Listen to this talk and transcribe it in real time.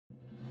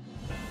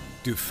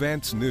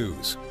Defense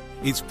News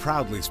is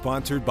proudly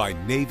sponsored by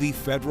Navy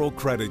Federal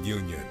Credit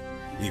Union.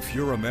 If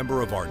you're a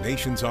member of our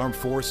nation's armed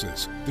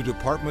forces, the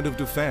Department of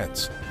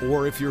Defense,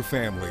 or if your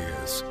family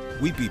is,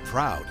 we'd be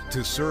proud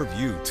to serve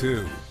you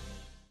too.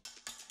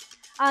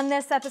 On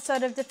this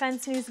episode of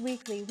Defense News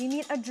Weekly, we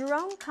meet a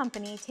drone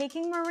company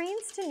taking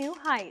Marines to new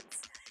heights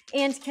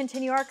and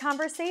continue our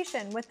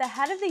conversation with the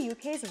head of the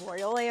UK's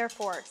Royal Air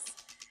Force.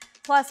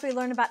 Plus, we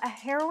learn about a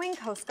harrowing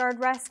Coast Guard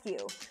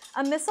rescue,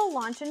 a missile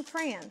launch in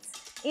France,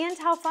 and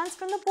how funds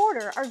from the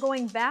border are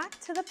going back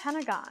to the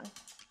Pentagon.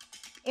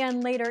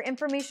 And later,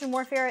 information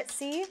warfare at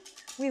sea,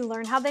 we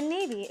learn how the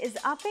Navy is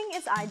upping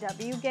its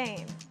IW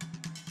game.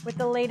 With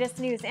the latest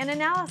news and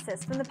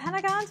analysis from the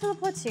Pentagon to the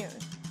platoon,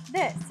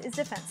 this is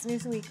Defense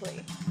News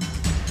Weekly.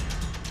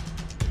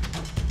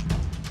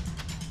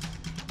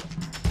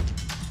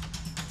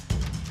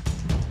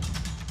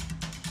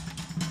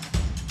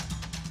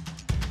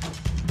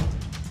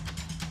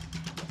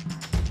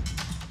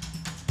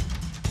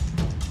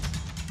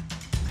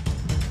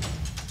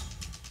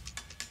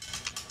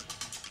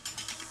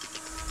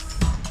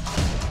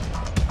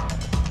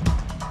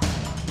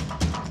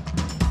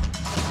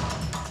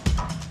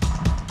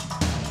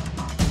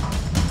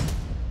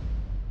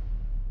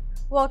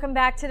 Welcome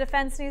back to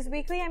Defense News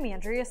Weekly. I'm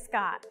Andrea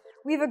Scott.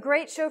 We have a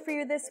great show for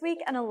you this week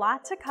and a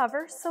lot to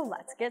cover, so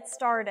let's get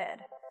started.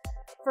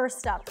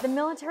 First up, the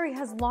military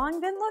has long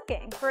been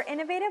looking for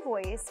innovative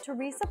ways to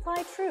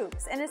resupply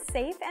troops in a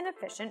safe and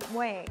efficient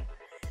way.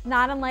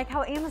 Not unlike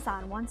how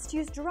Amazon wants to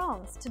use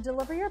drones to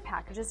deliver your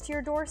packages to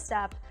your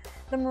doorstep,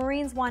 the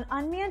Marines want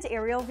unmanned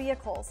aerial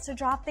vehicles to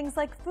drop things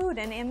like food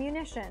and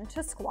ammunition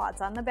to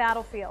squads on the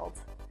battlefield.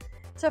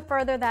 To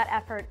further that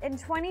effort, in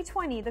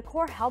 2020, the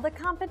Corps held a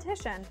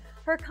competition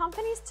for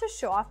companies to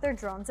show off their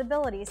drones'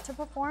 abilities to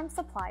perform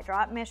supply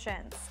drop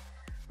missions.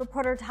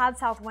 Reporter Todd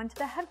South went to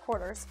the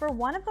headquarters for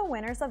one of the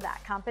winners of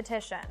that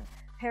competition,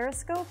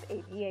 Periscope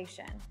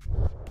Aviation.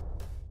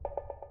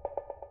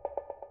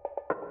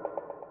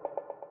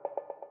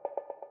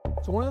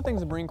 So one of the things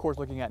the Marine Corps is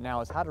looking at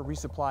now is how to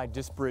resupply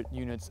disparate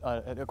units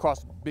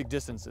across big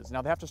distances.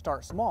 Now they have to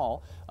start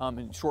small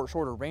in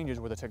shorter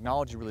ranges where the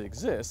technology really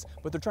exists,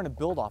 but they're trying to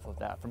build off of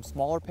that, from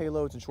smaller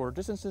payloads and shorter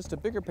distances to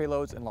bigger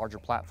payloads and larger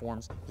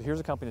platforms. So here's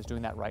a company that's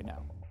doing that right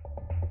now.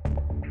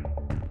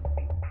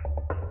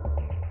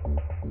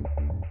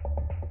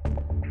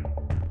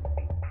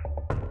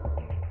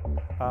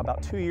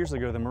 About 2 years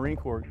ago, the Marine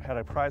Corps had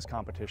a prize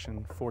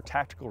competition for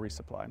tactical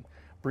resupply,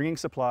 bringing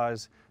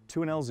supplies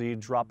to an LZ,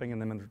 dropping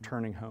them and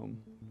returning home.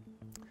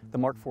 The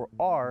Mark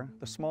IV-R,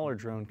 the smaller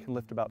drone, can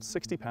lift about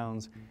 60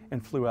 pounds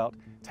and flew out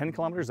 10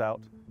 kilometers out,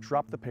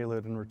 dropped the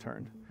payload and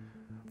returned.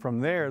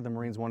 From there, the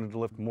Marines wanted to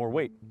lift more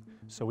weight,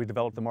 so we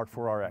developed the Mark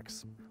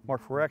IV-RX.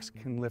 Mark IV-X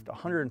can lift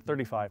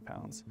 135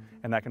 pounds,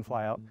 and that can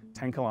fly out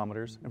 10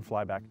 kilometers and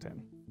fly back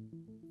 10.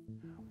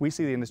 We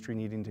see the industry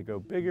needing to go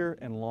bigger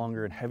and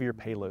longer and heavier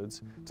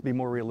payloads to be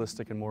more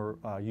realistic and more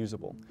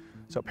usable.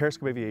 So at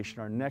Periscope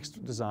Aviation, our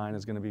next design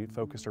is going to be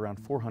focused around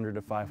 400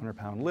 to 500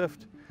 pound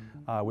lift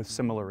with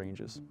similar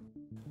ranges.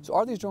 So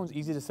are these drones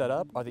easy to set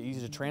up? Are they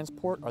easy to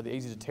transport? Are they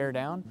easy to tear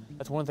down?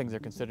 That's one of the things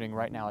they're considering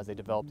right now as they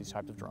develop these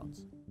types of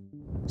drones.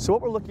 So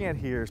what we're looking at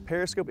here is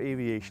Periscope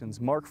Aviation's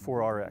Mark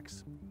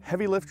IV-RX,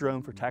 heavy lift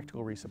drone for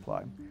tactical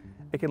resupply.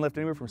 It can lift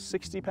anywhere from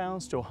 60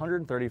 pounds to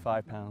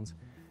 135 pounds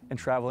and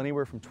travel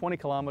anywhere from 20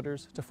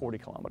 kilometers to 40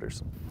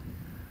 kilometers.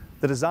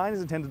 The design is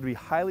intended to be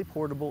highly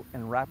portable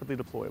and rapidly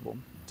deployable,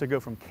 to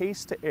go from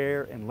case to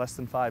air in less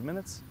than 5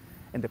 minutes,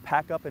 and to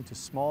pack up into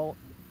small,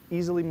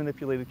 easily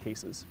manipulated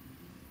cases.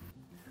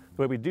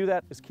 The way we do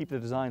that is keep the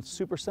design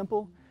super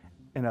simple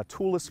and a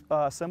toolless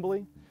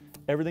assembly.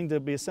 Everything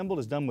to be assembled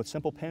is done with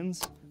simple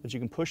pins that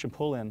you can push and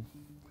pull in.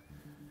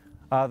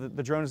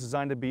 The drone is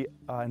designed to be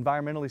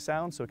environmentally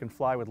sound, so it can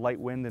fly with light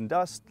wind and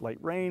dust, light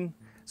rain,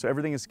 so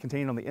everything is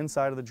contained on the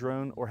inside of the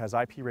drone or has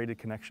IP-rated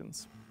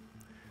connections.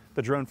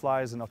 The drone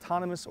flies in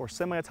autonomous or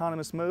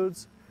semi-autonomous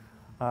modes,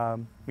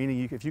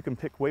 meaning if you can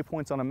pick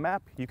waypoints on a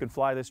map, you can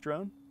fly this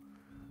drone.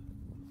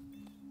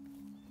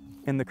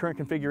 In the current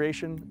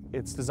configuration,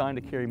 it's designed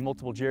to carry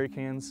multiple jerry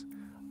cans.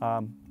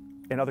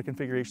 In other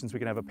configurations, we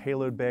can have a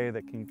payload bay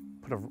that can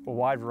put a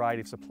wide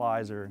variety of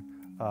supplies or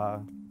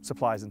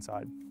supplies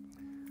inside.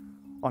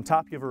 On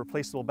top, you have a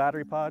replaceable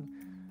battery pod.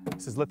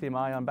 This is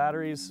lithium-ion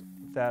batteries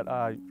that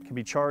can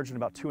be charged in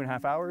about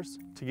 2.5 hours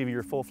to give you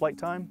your full flight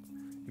time.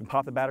 You can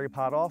pop the battery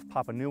pod off,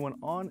 pop a new one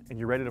on, and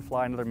you're ready to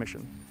fly another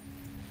mission.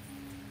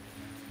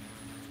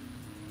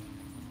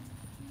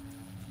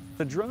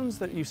 The drones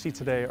that you see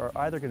today are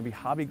either going to be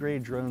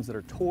hobby-grade drones that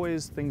are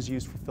toys, things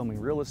used for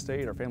filming real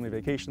estate or family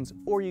vacations,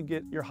 or you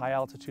get your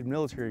high-altitude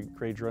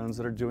military-grade drones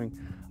that are doing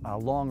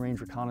long-range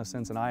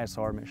reconnaissance and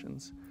ISR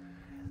missions.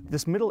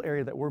 This middle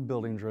area that we're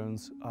building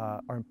drones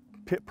are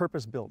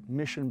purpose-built,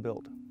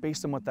 mission-built,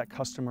 based on what that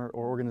customer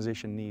or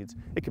organization needs.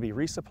 It could be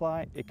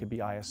resupply, it could be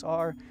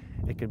ISR,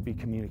 it could be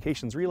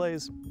communications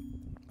relays,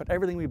 but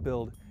everything we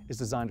build is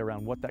designed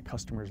around what that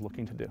customer is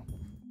looking to do.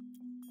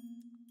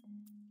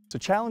 So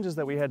challenges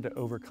that we had to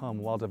overcome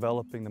while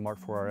developing the Mark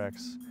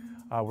IV-RX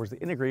whereas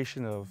the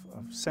integration of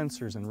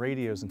sensors and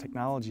radios and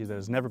technology that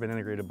has never been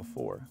integrated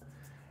before.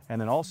 And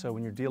then also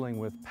when you're dealing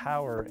with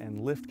power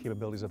and lift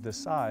capabilities of this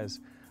size,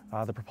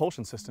 the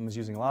propulsion system is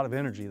using a lot of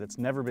energy that's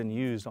never been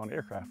used on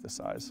aircraft this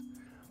size.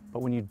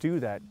 But when you do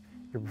that,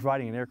 you're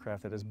providing an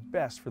aircraft that is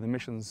best for the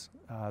missions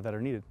that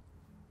are needed.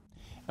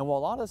 And while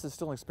a lot of this is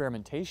still in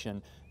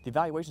experimentation, the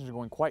evaluations are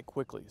going quite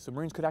quickly. So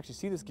Marines could actually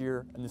see this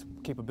gear and this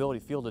capability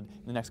fielded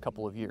in the next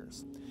couple of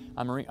years.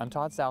 I'm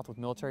Todd South with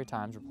Military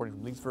Times, reporting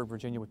from Leesburg,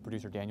 Virginia with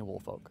producer Daniel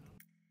Woolfolk.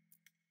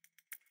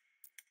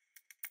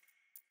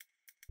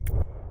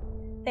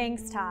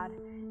 Thanks, Todd.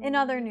 In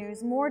other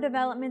news, more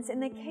developments in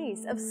the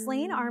case of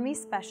slain Army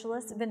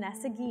Specialist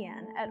Vanessa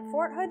Guillen at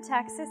Fort Hood,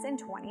 Texas in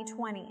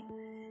 2020.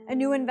 A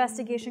new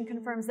investigation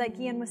confirms that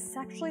Guillen was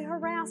sexually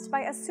harassed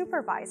by a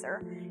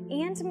supervisor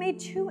and made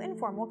 2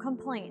 informal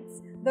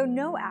complaints, though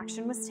no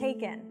action was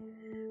taken.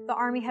 The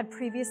Army had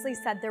previously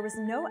said there was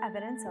no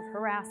evidence of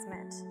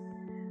harassment.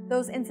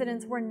 Those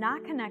incidents were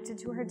not connected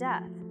to her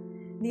death.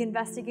 The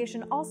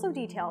investigation also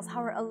details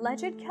how her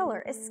alleged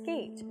killer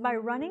escaped by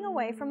running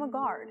away from a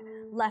guard,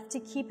 left to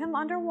keep him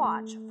under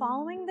watch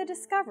following the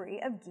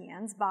discovery of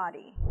Guillen's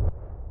body.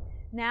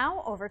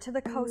 Now over to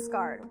the Coast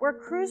Guard, where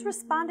crews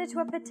responded to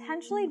a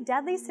potentially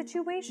deadly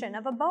situation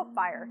of a boat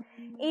fire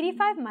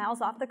 85 miles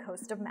off the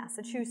coast of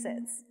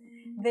Massachusetts.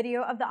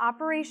 Video of the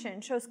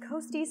operation shows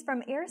coasties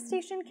from Air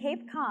Station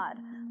Cape Cod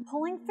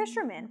pulling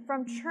fishermen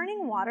from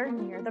churning water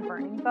near the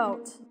burning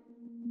boat.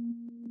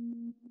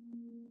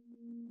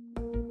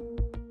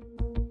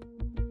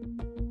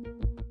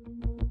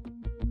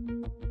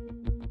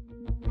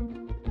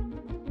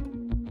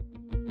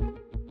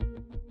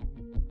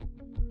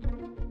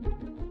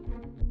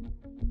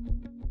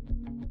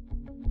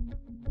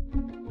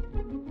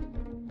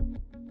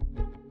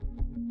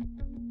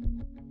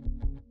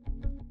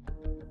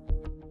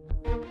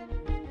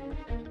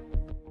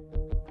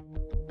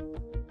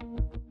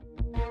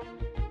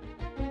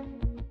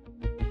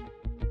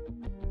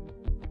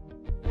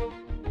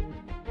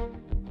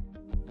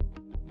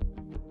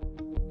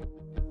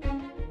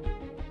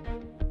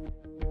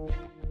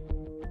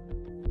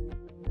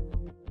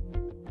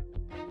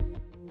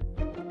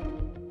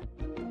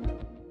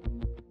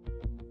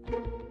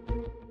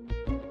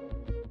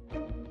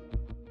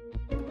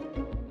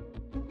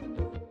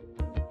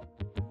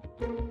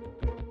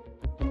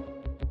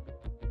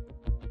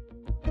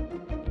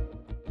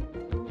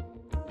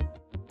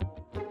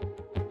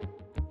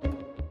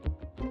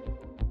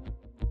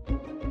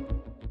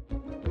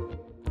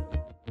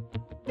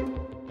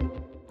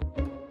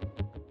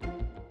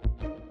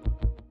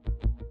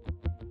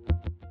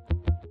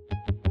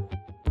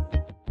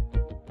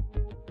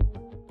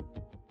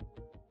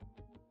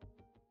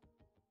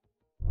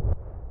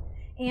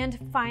 And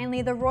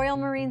finally, the Royal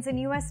Marines and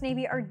U.S.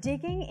 Navy are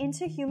digging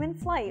into human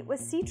flight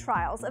with sea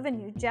trials of a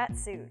new jet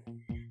suit.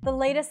 The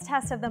latest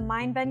test of the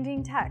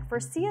mind-bending tech for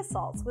sea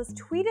assaults was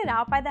tweeted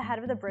out by the head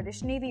of the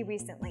British Navy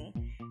recently,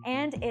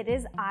 and it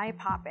is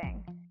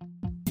eye-popping.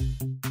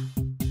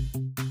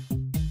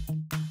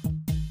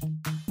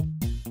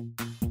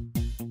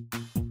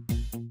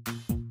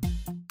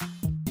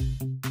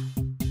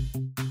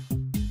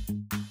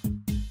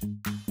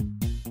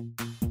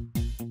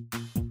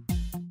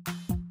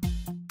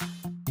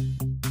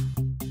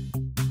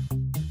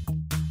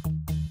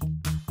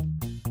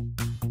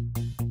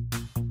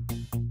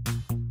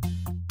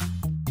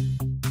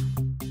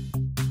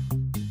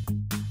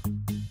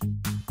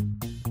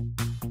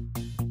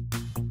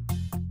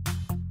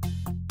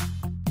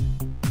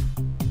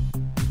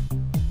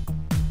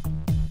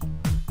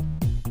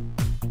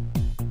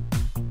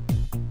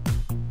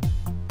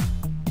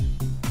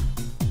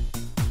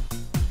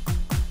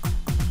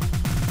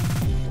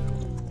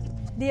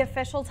 The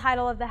official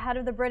title of the head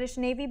of the British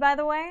Navy, by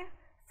the way,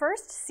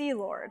 First Sea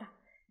Lord.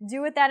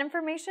 Do with that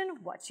information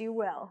what you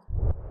will.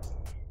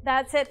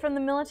 That's it from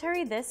the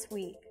military this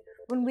week.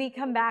 When we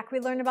come back, we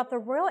learn about the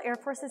Royal Air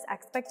Force's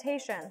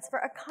expectations for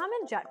a common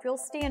jet fuel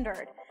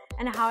standard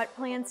and how it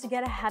plans to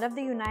get ahead of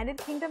the United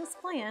Kingdom's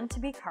plan to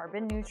be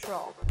carbon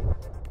neutral.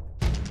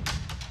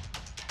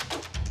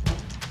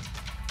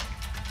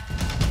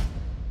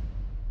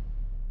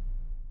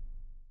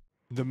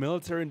 The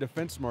military and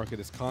defense market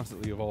is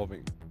constantly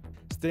evolving.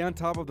 Stay on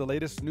top of the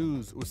latest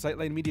news with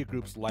Sightline Media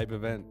Group's live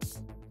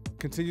events.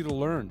 Continue to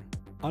learn,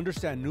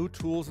 understand new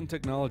tools and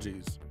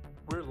technologies.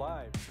 We're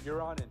live.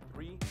 You're on in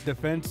 3.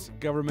 Defense,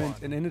 government,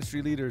 and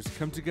industry leaders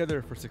come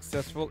together for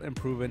successful and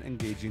proven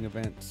engaging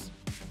events.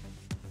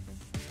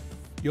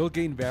 You'll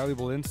gain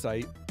valuable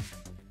insight,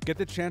 get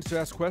the chance to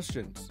ask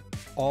questions,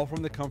 all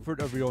from the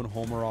comfort of your own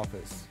home or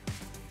office.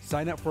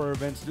 Sign up for our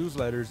events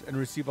newsletters and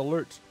receive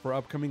alerts for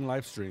upcoming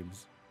live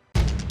streams.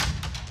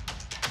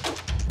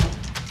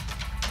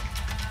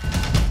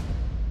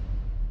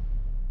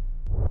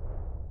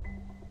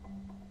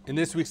 In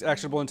this week's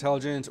Actionable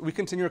Intelligence, we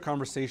continue our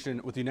conversation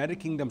with the United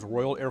Kingdom's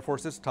Royal Air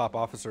Force's top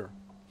officer.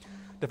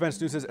 Defense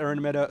News' Aaron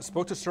Mehta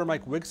spoke to Sir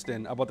Mike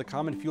Wigston about the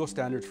common fuel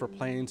standards for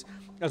planes,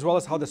 as well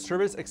as how the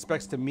service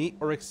expects to meet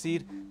or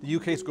exceed the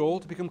UK's goal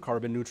to become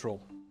carbon neutral.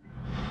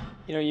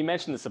 You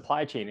mentioned the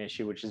supply chain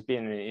issue, which has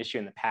been an issue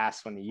in the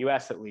past when the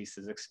US at least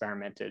has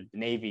experimented, the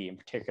Navy in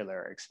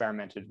particular,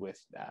 experimented with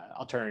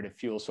alternative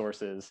fuel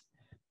sources.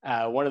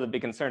 One of the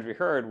big concerns we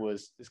heard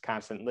was this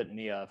constant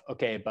litany of,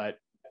 okay, but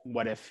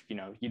what if, you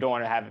don't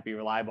want to have it be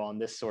reliable on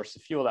this source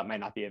of fuel that might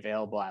not be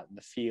available out in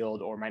the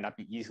field or might not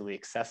be easily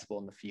accessible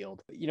in the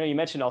field. You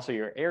mentioned also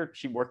your air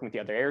chief working with the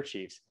other air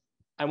chiefs.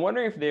 I'm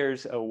wondering if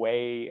there's a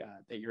way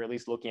that you're at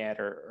least looking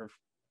at or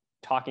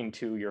talking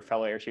to your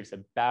fellow air chiefs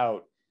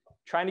about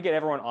trying to get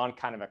everyone on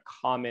kind of a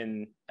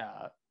common,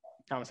 I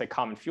don't want to say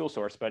common fuel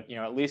source, but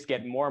at least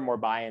get more and more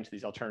buy-in to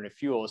these alternative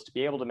fuels to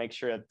be able to make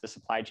sure that the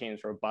supply chain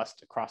is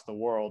robust across the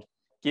world,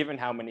 given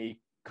how many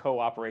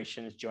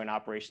co-operations, joint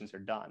operations are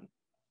done.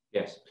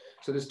 Yes,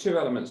 so there's two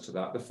elements to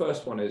that. The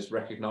first one is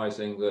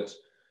recognizing that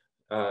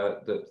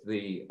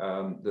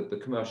the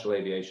commercial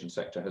aviation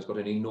sector has got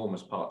an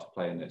enormous part to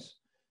play in this,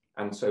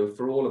 and so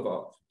for all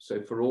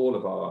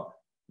of our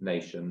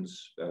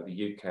nations,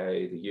 the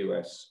UK, the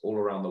US, all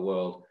around the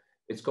world,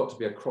 it's got to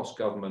be a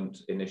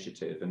cross-government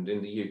initiative. And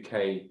in the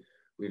UK,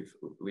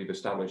 we've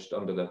established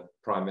under the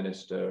Prime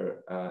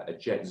Minister a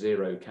Jet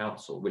Zero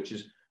Council, which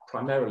is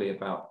primarily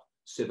about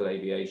civil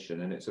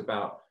aviation, and it's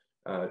about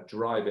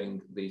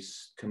driving the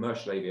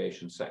commercial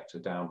aviation sector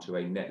down to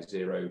a net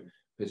zero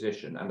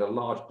position. And a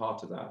large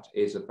part of that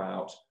is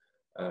about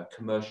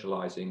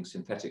commercializing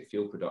synthetic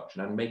fuel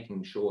production and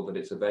making sure that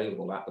it's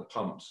available at the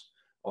pumps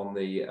on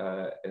the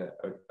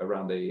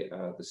around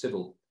the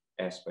civil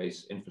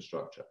airspace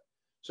infrastructure.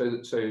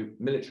 So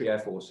military air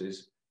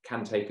forces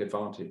can take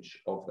advantage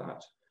of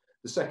that.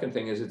 The second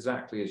thing is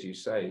exactly as you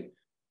say,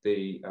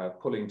 the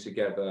pulling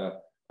together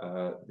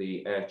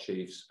the air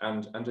chiefs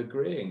and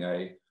agreeing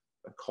a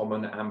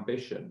common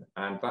ambition.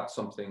 And that's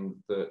something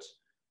that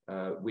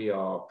we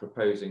are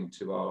proposing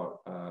to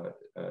our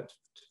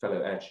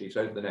fellow air chiefs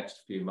over the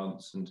next few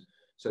months. And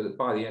so that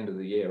by the end of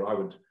the year, I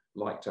would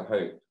like to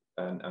hope,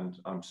 and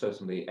I'm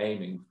certainly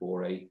aiming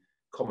for, a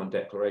common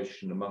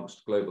declaration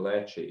amongst global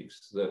air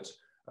chiefs that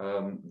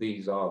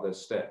these are the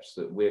steps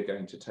that we're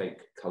going to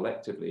take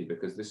collectively,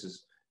 because this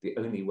is the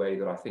only way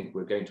that I think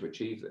we're going to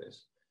achieve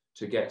this,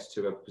 to get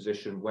to a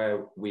position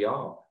where we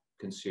are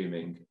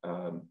consuming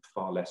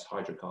far less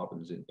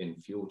hydrocarbons in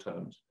fuel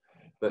terms.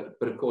 But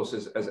of course,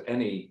 as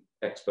any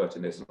expert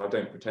in this, and I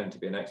don't pretend to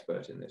be an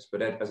expert in this,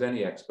 but as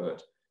any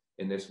expert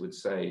in this would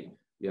say,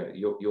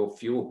 your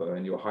fuel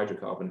burn, your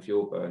hydrocarbon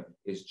fuel burn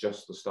is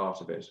just the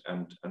start of it.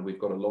 And we've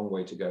got a long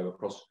way to go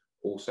across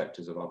all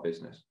sectors of our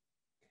business.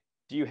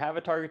 Do you have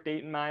a target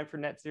date in mind for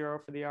net zero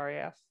for the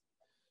RAF?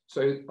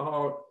 So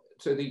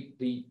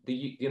the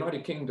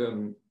United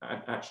Kingdom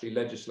actually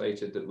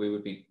legislated that we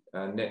would be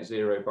net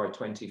zero by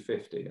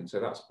 2050, and so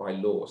that's by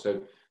law.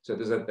 So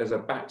there's a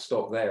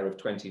backstop there of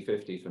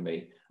 2050 for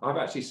me. I've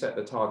actually set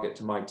the target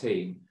to my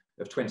team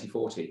of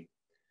 2040,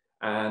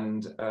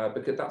 and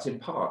because that's in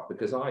part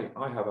because I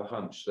have a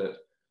hunch that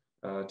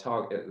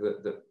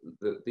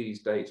that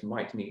these dates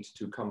might need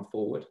to come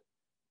forward,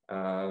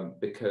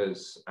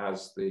 because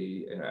as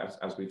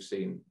we've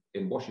seen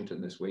in Washington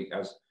this week,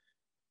 as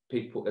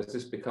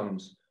this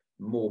becomes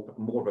more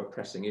of a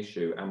pressing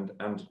issue and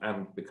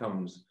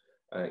becomes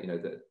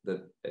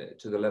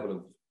to the level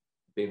of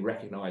being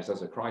recognized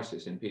as a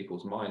crisis in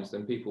people's minds,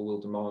 then people will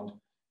demand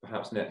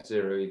perhaps net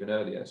zero even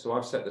earlier. So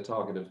I've set the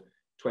target of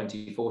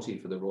 2040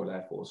 for the Royal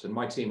Air Force, and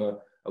my team are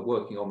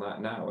working on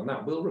that now, and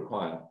that will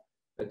require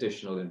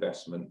additional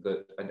investment,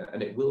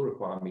 and it will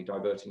require me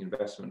diverting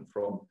investment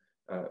from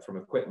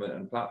equipment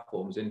and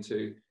platforms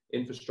into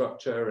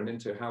infrastructure and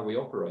into how we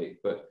operate.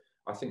 But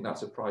I think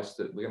that's a price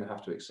that we're going to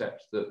have to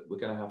accept, that we're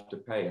going to have to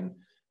pay, and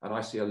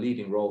I see a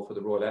leading role for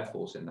the Royal Air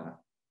Force in that.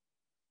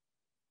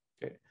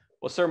 Okay.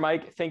 Well, Sir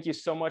Mike, thank you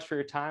so much for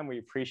your time. We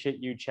appreciate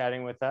you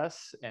chatting with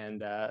us,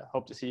 and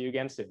hope to see you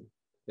again soon.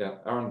 Yeah,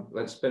 Aaron,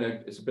 it's been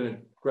a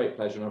great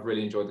pleasure, and I've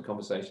really enjoyed the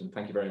conversation.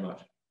 Thank you very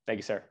much. Thank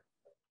you, sir.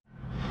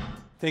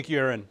 Thank you,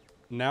 Aaron.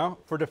 Now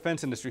for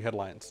defense industry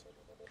headlines.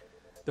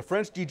 The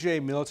French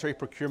DGA Military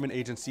Procurement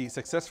Agency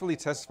successfully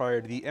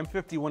test-fired the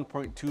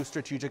M51.2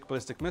 strategic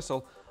ballistic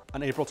missile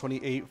on April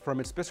 28 from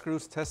its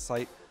Biscarrosse test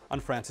site on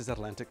France's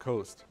Atlantic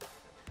coast.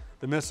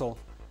 The missile,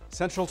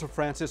 central to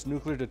France's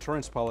nuclear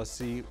deterrence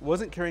policy,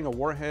 wasn't carrying a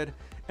warhead,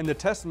 and the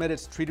test met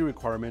its treaty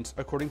requirements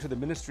according to the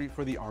Ministry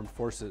for the Armed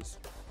Forces.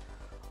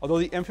 Although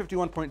the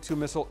M51.2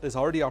 missile is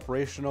already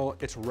operational,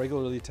 it's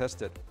regularly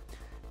tested.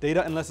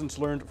 Data and lessons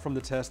learned from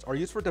the test are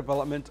used for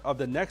development of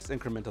the next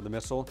increment of the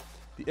missile,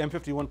 the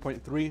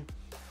M51.3,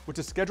 which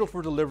is scheduled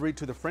for delivery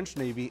to the French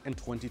Navy in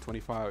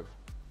 2025.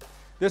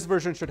 This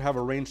version should have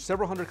a range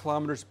several hundred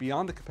kilometers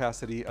beyond the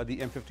capacity of the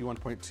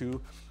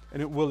M51.2,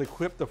 and it will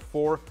equip the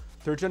 4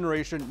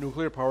 third-generation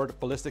nuclear-powered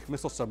ballistic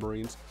missile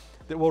submarines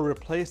that will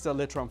replace the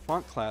Le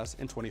Tromphant class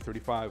in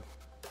 2035.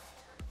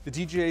 The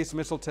DGA's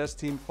missile test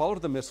team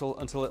followed the missile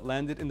until it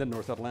landed in the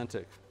North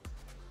Atlantic.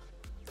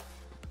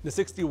 The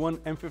 61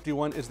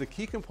 M51 is the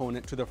key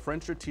component to the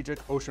French Strategic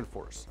Ocean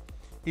Force.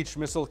 Each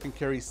missile can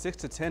carry 6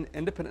 to 10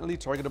 independently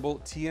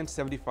targetable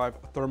TN-75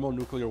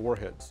 thermonuclear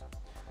warheads.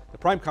 The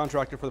prime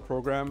contractor for the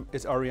program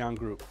is Ariane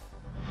Group.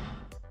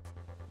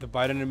 The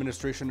Biden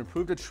administration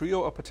approved a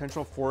trio of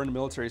potential foreign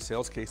military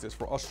sales cases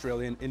for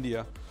Australia and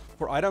India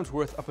for items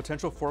worth a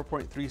potential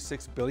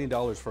 $4.36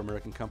 billion for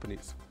American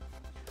companies.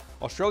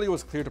 Australia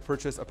was cleared to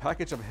purchase a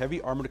package of heavy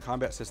armored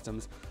combat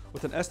systems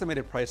with an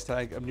estimated price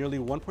tag of nearly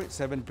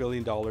 $1.7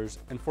 billion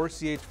and 4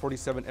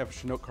 CH-47F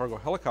Chinook cargo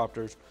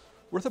helicopters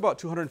worth about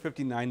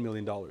 $259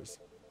 million.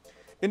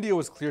 India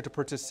was cleared to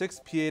purchase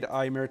 6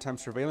 P-8I maritime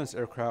surveillance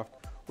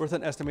aircraft worth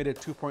an estimated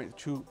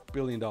 $2.2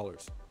 billion.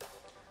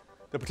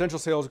 The potential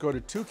sales go to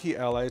two key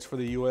allies for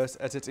the U.S.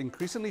 as it's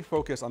increasingly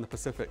focused on the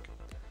Pacific.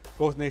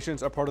 Both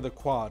nations are part of the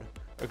Quad,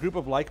 a group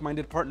of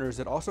like-minded partners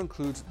that also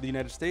includes the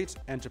United States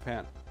and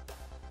Japan.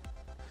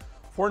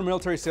 Foreign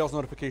military sales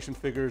notification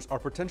figures are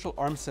potential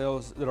arms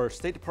sales that the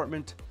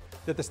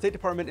State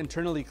Department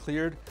internally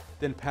cleared,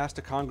 then passed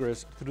to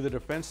Congress through the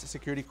Defense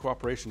Security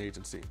Cooperation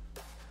Agency.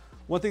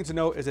 One thing to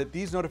note is that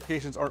these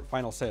notifications aren't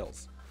final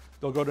sales.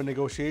 They'll go to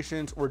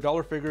negotiations where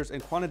dollar figures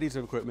and quantities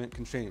of equipment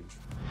can change.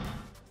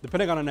 The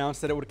Pentagon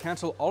announced that it would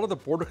cancel all of the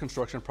border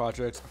construction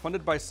projects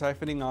funded by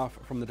siphoning off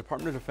from the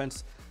Department of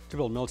Defense to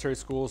build military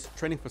schools,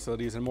 training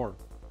facilities, and more.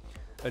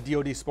 A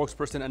DoD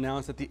spokesperson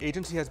announced that the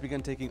agency has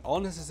begun taking all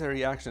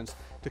necessary actions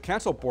to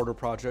cancel border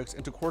projects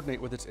and to coordinate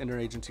with its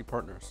interagency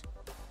partners.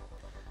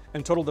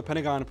 In total, the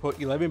Pentagon put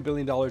 $11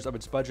 billion of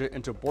its budget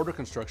into border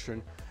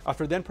construction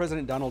after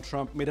then-President Donald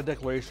Trump made a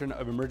declaration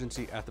of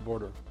emergency at the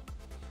border.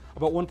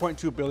 About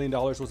 $1.2 billion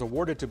was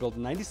awarded to build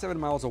 97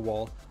 miles of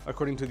wall,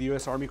 according to the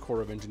U.S. Army Corps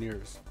of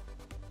Engineers.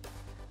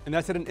 And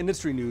that's it in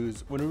industry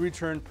news. When we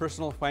return,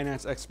 personal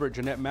finance expert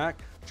Jeanette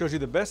Mack shows you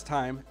the best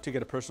time to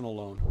get a personal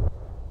loan.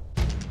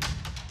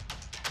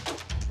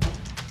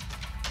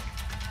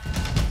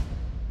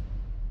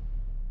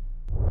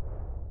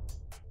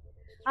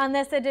 On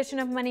this edition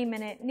of Money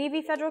Minute,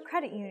 Navy Federal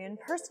Credit Union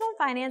personal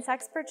finance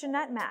expert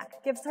Jeanette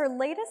Mack gives her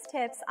latest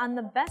tips on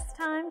the best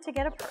time to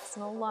get a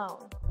personal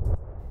loan.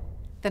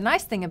 The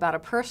nice thing about a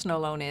personal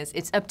loan is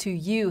it's up to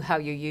you how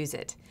you use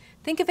it.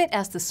 Think of it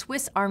as the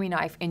Swiss Army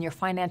knife in your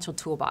financial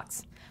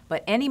toolbox.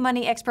 But any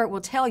money expert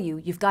will tell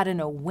you you've got to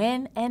know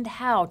when and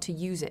how to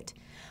use it.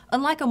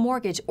 Unlike a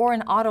mortgage or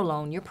an auto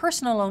loan, your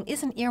personal loan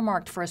isn't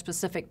earmarked for a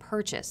specific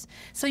purchase,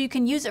 so you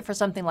can use it for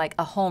something like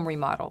a home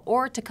remodel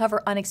or to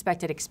cover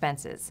unexpected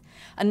expenses.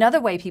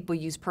 Another way people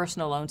use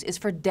personal loans is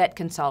for debt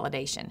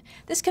consolidation.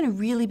 This can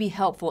really be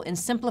helpful in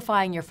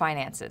simplifying your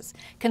finances,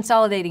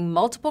 consolidating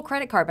multiple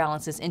credit card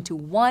balances into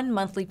one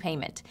monthly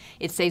payment.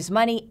 It saves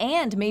money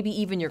and maybe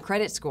even your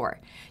credit score.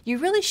 You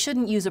really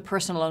shouldn't use a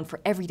personal loan for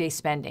everyday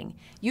spending.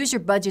 Use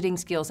your budgeting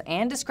skills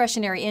and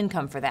discretionary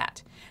income for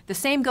that. The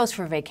same goes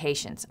for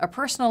vacations. A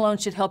personal loan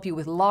should help you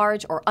with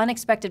large or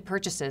unexpected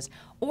purchases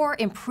or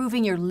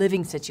improving your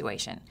living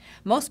situation.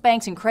 Most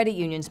banks and credit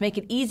unions make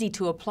it easy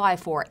to apply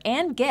for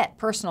and get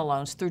personal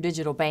loans through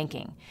digital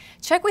banking.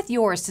 Check with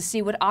yours to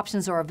see what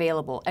options are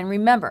available, and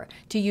remember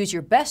to use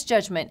your best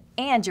judgment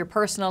and your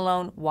personal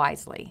loan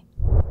wisely.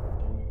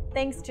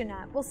 Thanks,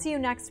 Jeanette. We'll see you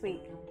next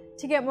week.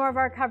 To get more of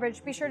our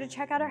coverage, be sure to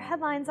check out our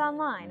headlines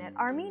online at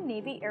Army,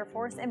 Navy, Air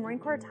Force, and Marine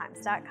Corps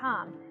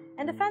Times.com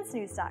and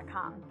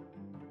DefenseNews.com.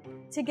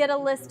 To get a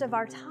list of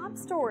our top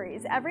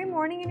stories every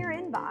morning in your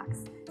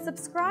inbox,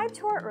 subscribe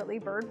to our Early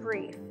Bird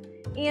Brief.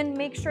 And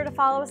make sure to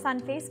follow us on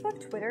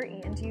Facebook, Twitter,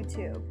 and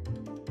YouTube.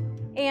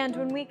 And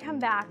when we come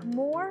back,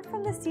 more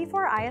from the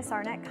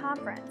C4ISRNet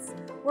conference,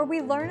 where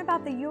we learn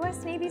about the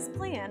U.S. Navy's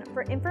plan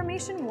for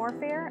information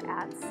warfare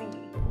at sea.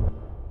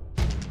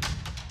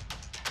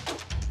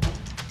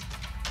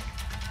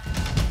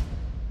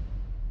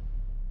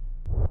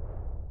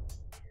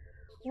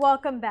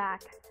 Welcome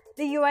back.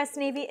 The U.S.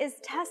 Navy is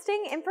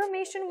testing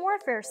information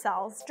warfare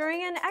cells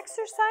during an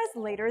exercise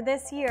later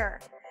this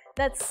year.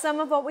 That's some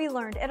of what we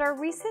learned at our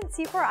recent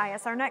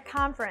C4ISRNet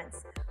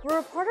conference, where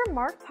reporter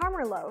Mark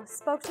Pomerleau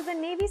spoke to the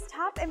Navy's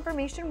top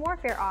information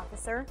warfare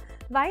officer,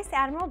 Vice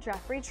Admiral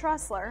Jeffrey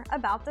Trussler,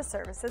 about the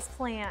service's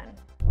plan.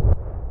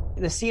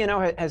 The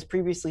CNO has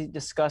previously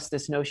discussed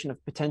this notion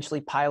of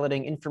potentially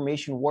piloting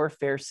information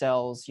warfare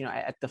cells,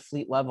 at the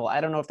fleet level. I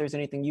don't know if there's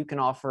anything you can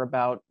offer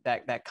about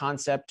that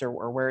concept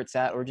or where it's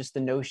at, or just the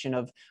notion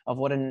of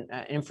what an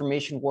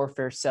information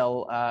warfare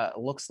cell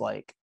looks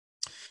like.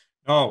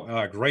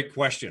 Oh, great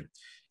question.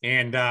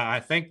 And I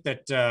think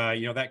that,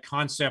 that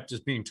concept is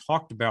being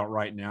talked about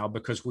right now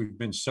because we've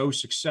been so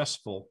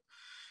successful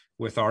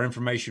with our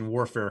information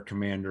warfare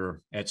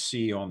commander at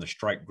sea on the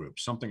strike group.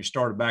 Something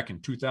started back in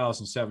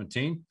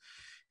 2017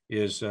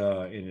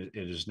 it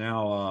is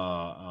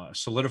now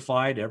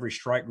solidified. Every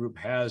strike group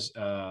has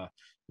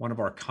one of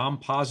our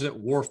composite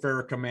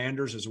warfare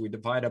commanders as we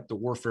divide up the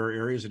warfare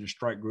areas in a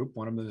strike group.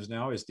 One of them is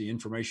the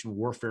information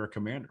warfare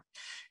commander.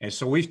 And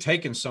so we've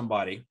taken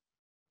somebody,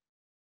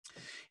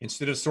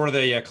 instead of sort of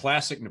the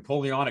classic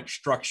Napoleonic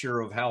structure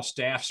of how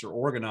staffs are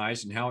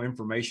organized and how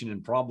information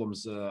and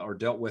problems are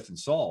dealt with and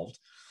solved.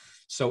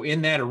 So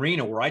in that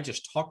arena where I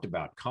just talked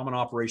about common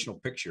operational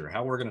picture,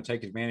 how we're going to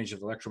take advantage of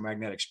the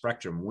electromagnetic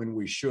spectrum, when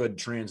we should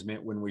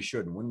transmit, when we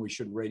shouldn't, when we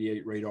should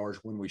radiate radars,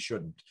 when we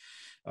shouldn't,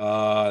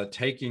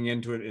 taking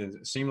into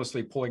it,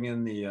 seamlessly pulling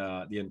in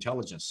the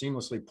intelligence,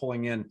 seamlessly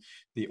pulling in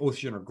the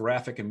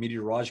oceanographic and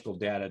meteorological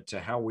data to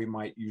how we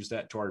might use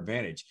that to our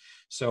advantage.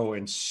 So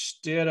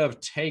instead of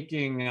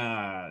taking,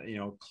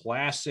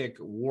 classic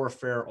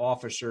warfare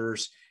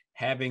officers,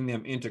 having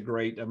them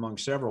integrate among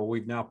several,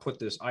 we've now put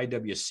this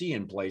IWC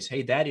in place.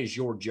 Hey, that is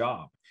your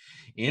job.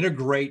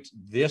 Integrate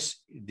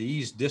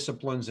these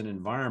disciplines and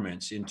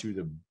environments into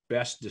the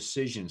best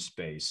decision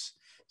space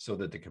so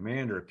that the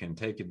commander can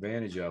take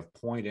advantage of,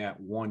 point at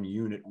one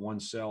unit, one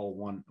cell,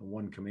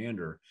 one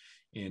commander,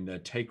 and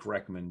take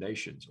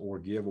recommendations or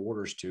give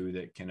orders to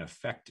that can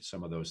affect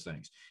some of those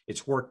things.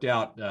 It's worked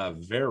out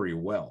very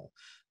well.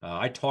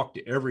 I talk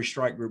to every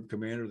strike group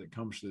commander that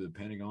comes through the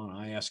Pentagon.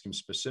 I ask him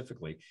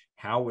specifically,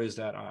 how is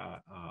that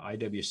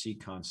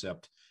IWC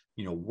concept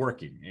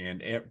working?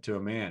 And to a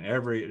man,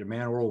 every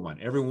man or woman,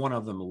 every one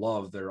of them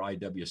love their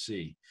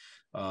IWC.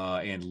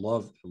 And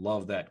love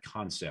that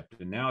concept.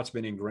 And now it's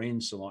been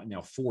ingrained so long,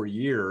 now 4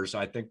 years,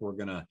 I think we're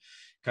going to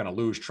kind of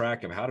lose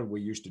track of how did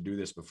we used to do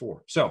this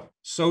before. So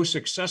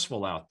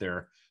successful out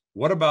there.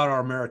 What about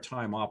our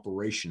maritime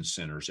operations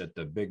centers at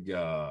the big,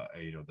 the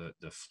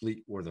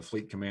fleet, where the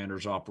fleet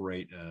commanders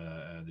operate,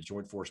 the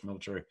Joint Force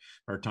Military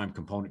Maritime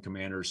Component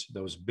Commanders,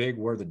 those big,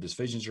 where the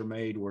decisions are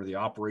made, where the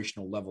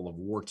operational level of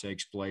war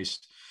takes place.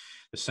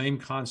 The same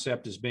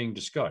concept is being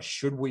discussed.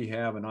 Should we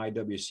have an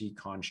IWC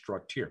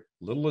construct here?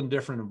 A little in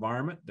different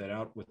environment than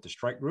out with the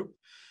strike group,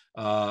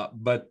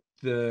 but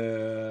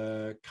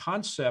the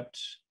concept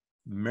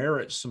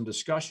merits some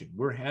discussion.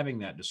 We're having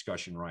that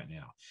discussion right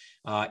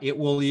now. It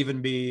will even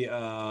be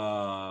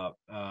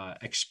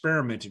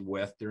experimented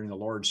with during the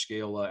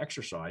large-scale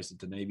exercise that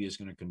the Navy is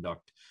going to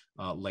conduct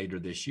later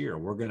this year.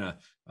 We're going to,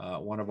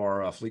 one of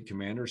our fleet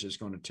commanders is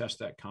going to test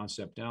that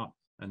concept out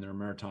in their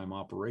Maritime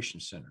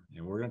Operations Center.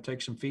 And we're going to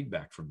take some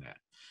feedback from that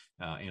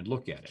and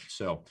look at it.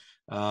 So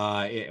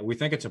we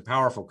think it's a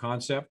powerful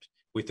concept.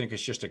 We think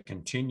it's just a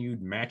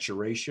continued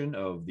maturation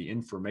of the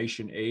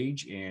information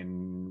age,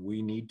 and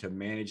we need to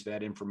manage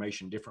that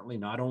information differently,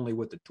 not only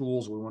with the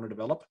tools we want to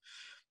develop,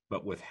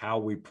 but with how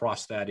we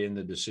process that in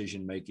the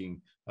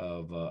decision-making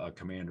of a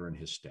commander and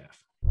his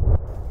staff.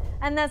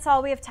 And that's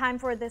all we have time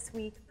for this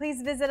week.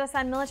 Please visit us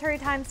on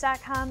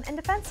militarytimes.com and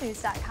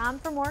defensenews.com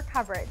for more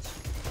coverage.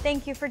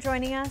 Thank you for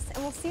joining us,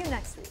 and we'll see you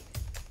next week.